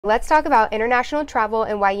Let's talk about international travel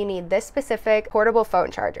and why you need this specific portable phone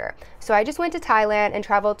charger. So I just went to Thailand and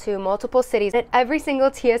traveled to multiple cities. At every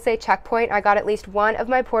single TSA checkpoint, I got at least one of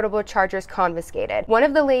my portable chargers confiscated. One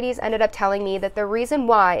of the ladies ended up telling me that the reason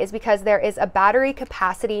why is because there is a battery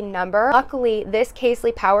capacity number. Luckily, this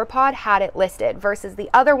Casely PowerPod had it listed versus the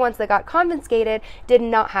other ones that got confiscated did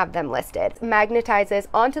not have them listed. It magnetizes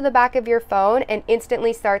onto the back of your phone and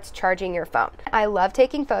instantly starts charging your phone. I love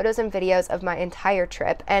taking photos and videos of my entire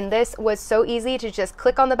trip, and this was so easy to just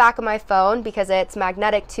click on the back of my phone because it's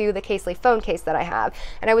magnetic to the Casely phone case that I have,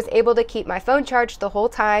 and I was able to keep my phone charged the whole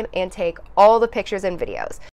time and take all the pictures and videos.